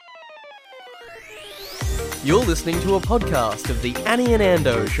You're listening to a podcast of the Annie and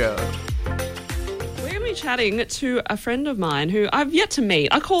Ando Show. We're going to be chatting to a friend of mine who I've yet to meet.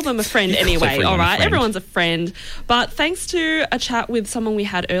 I call them a friend anyway, everyone all a right? friend. Everyone's a friend. But thanks to a chat with someone we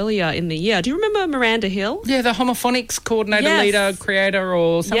had earlier in the year. Do you remember Miranda Hill? Yeah, the homophonics coordinator, Yes. leader, creator,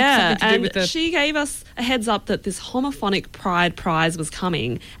 or something to do and with the... she gave us a heads up that this Homophonic Pride Prize was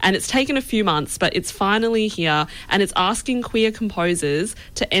coming, and it's taken a few months, but it's finally here, and it's asking queer composers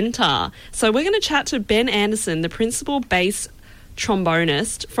to enter. So we're going to chat to Ben Anderson, the principal bass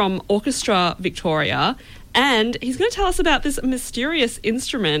trombonist from Orchestra Victoria, and he's going to tell us about this mysterious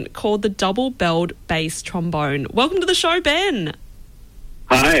instrument called the double-belled bass trombone. Welcome to the show, Ben.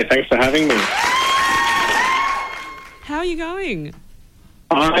 Hi, thanks for having me. How are you going?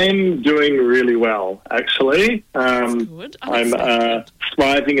 I'm doing really well, actually. That's good. I'm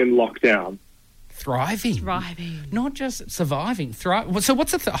thriving in lockdown. Thriving. Thriving. Not just surviving. Thrive. So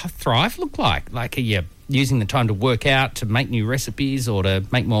what's a thrive look like? Like, are you using the time to work out, to make new recipes, or to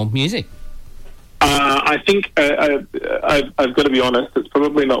make more music? I think I've got to be honest, it's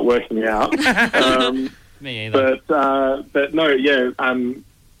probably not working out. Me either. But no, yeah,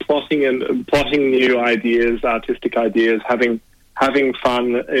 plotting new ideas, artistic ideas, having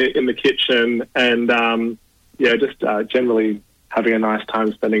fun in the kitchen, and just generally having a nice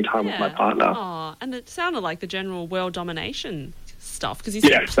time spending time with my partner. Oh, and it sounded like the general world domination stuff because you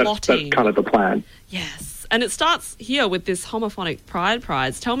said Yes, plotting. that's kind of the plan. Yes. And it starts here with this Homophonic Pride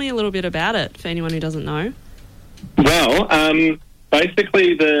Prize. Tell me a little bit about it for anyone who doesn't know. Well,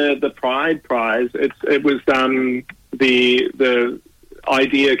 basically the Pride Prize, it was the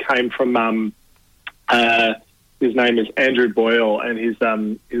idea came from his name is Andrew Boyle, and he's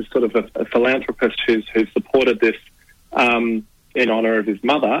sort of a philanthropist who's supported this in honour of his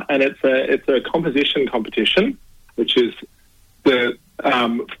mother, and it's a composition competition, which is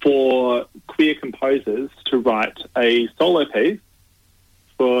for queer composers to write a solo piece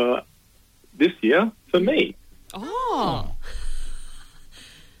for this year for me. Oh.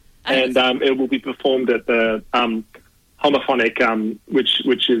 And it will be performed at the Homophonic,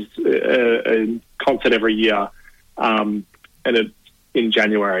 which is a concert every year, and it's in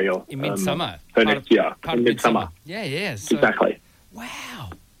January or In midsummer. so next year, in midsummer. Yeah. So, Exactly.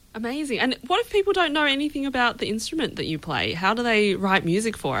 wow. Amazing. And what if people don't know anything about the instrument that you play? How do they write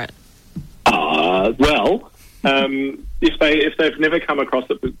music for it? Well, if they've never come across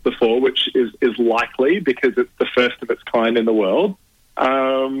it before, which is likely because it's the first of its kind in the world,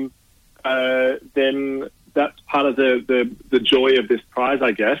 then that's part of the joy of this prize,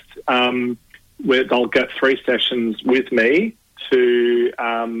 I guess. Where they'll get 3 sessions with me to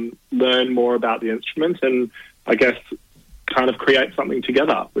learn more about the instrument and, I guess, kind of create something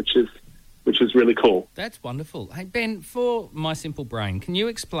together, which is really cool. That's wonderful. Hey, Ben, for my simple brain, can you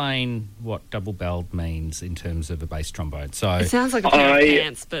explain what double-belled means in terms of a bass trombone? So It sounds like a pair of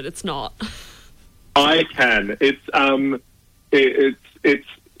pants, but it's not. I can.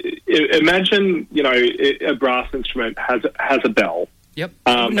 Imagine, a brass instrument has a bell. Yep.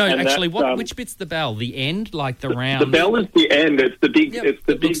 and actually, that's, which bit's the bell? The end, like the round? The bell is the end. It's the big. Yep, It's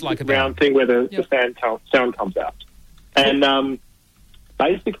the it looks big like a bell. round thing where the Yep. sound comes out. And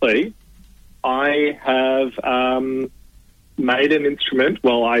basically, I have made an instrument.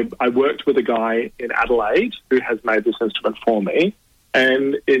 Well, I worked with a guy in Adelaide who has made this instrument for me.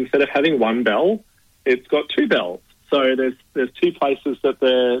 And instead of having one bell, it's got 2 bells. So there's 2 places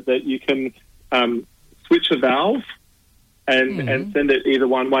that you can switch a valve and send it either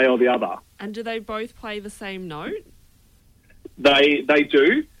one way or the other. And do they both play the same note? They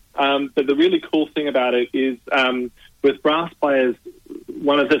do, but the really cool thing about it is with brass players,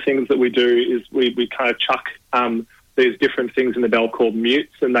 one of the things that we do is we kind of chuck these different things in the bell called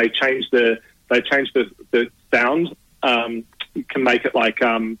mutes, and they change the sound. You can make it like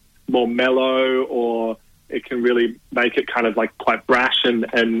more mellow, or it can really make it kind of like quite brash and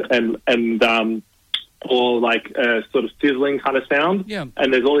or like a sort of sizzling kind of sound. Yeah.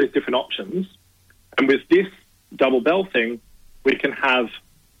 And there's all these different options. And with this double bell thing, we can have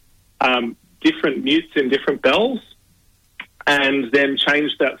different mutes in different bells and then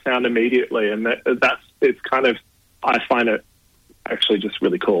change that sound immediately. And it's kind of, I find it actually just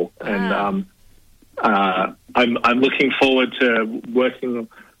really cool. Wow. And I'm looking forward to working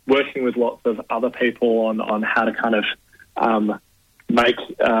with lots of other people on how to kind of make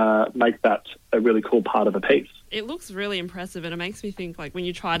that a really cool part of a piece. It looks really impressive, and it makes me think, like, when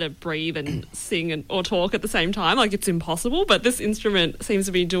you try to breathe and sing or talk at the same time, like, it's impossible. But this instrument seems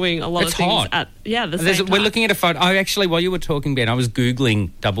to be doing a lot of things hot. at the same time. We're looking at a photo. While you were talking, Ben, I was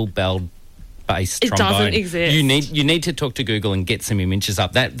Googling double-belled bass It trombone. doesn't exist. You need to talk to Google and get some images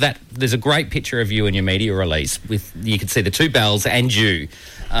up. That there's a great picture of you in your media release with you can see the two bells and you.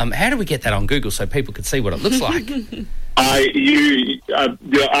 How do we get that on Google so people could see what it looks like? You're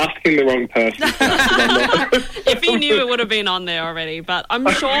asking the wrong person. If he knew, it would have been on there already. But I'm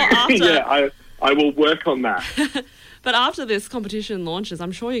sure after... Yeah, I will work on that. But after this competition launches,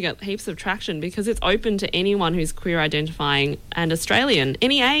 I'm sure you get heaps of traction because it's open to anyone who's queer identifying and Australian,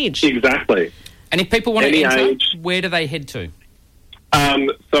 any age. Exactly. And if people want Any to enter, age. where do they head to?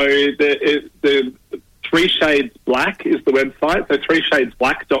 So the Three Shades Black is the website, so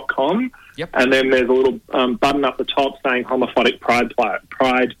threeshadesblack.com. Yep. And then there's a little button up the top saying homophonic pride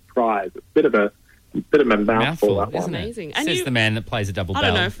prize. It's a bit of a mouthful, that one. isn't it? Amazing. And Says you- the man that plays a double I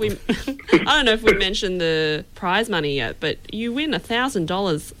bell. don't know if we mentioned the prize money yet, but you win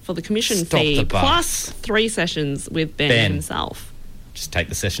 $1,000 for the commission Stop fee the bus. plus 3 sessions with Ben himself. Just take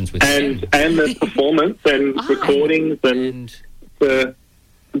the sessions with And the performance and recordings and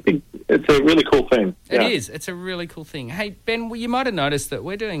it's a really cool thing. It is. It's a really cool thing. Hey, Ben, well, you might have noticed that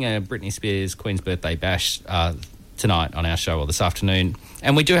we're doing a Britney Spears Queen's Birthday Bash tonight on our show, or this afternoon.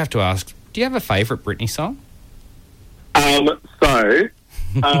 And we do have to ask, do you have a favourite Britney song? I'm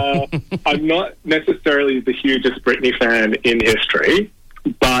not necessarily the hugest Britney fan in history,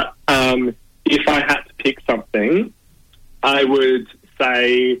 but if I had to pick something, I would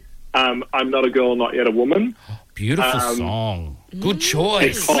say I'm Not a Girl, Not Yet a Woman. Beautiful song. Good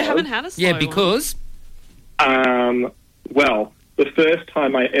choice. We haven't had a slow Yeah, one. because... Well, the first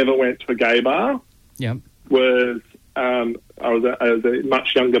time I ever went to a gay bar Yeah. was I was a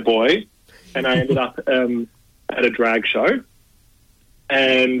much younger boy, and I ended up at a drag show,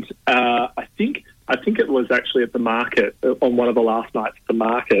 and I think it was actually at the Market on one of the last nights at the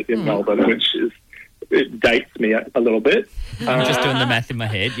Market in Melbourne, which it dates me a little bit. I'm just doing the math in my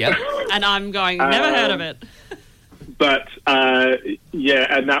head, yeah. And I'm going, never heard of it. But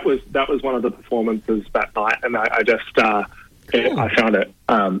and that was one of the performances that night, and I just I found it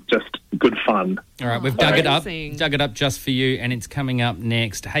just good fun. All right, we've dug Amazing. it up just for you, and it's coming up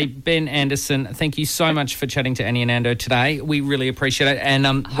next. Hey, Ben Anderson, thank you so much for chatting to Annie and Ando today. We really appreciate it. And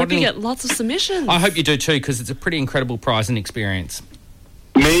I hope you get lots of submissions. I hope you do too, because it's a pretty incredible prize and experience.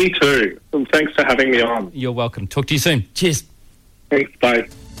 Me too. And thanks for having me on. You're welcome. Talk to you soon. Cheers. Thanks. Bye.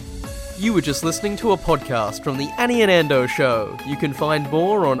 You were just listening to a podcast from the Annie and Ando Show. You can find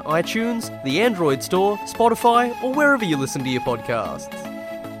more on iTunes, the Android Store, Spotify, or wherever you listen to your podcasts.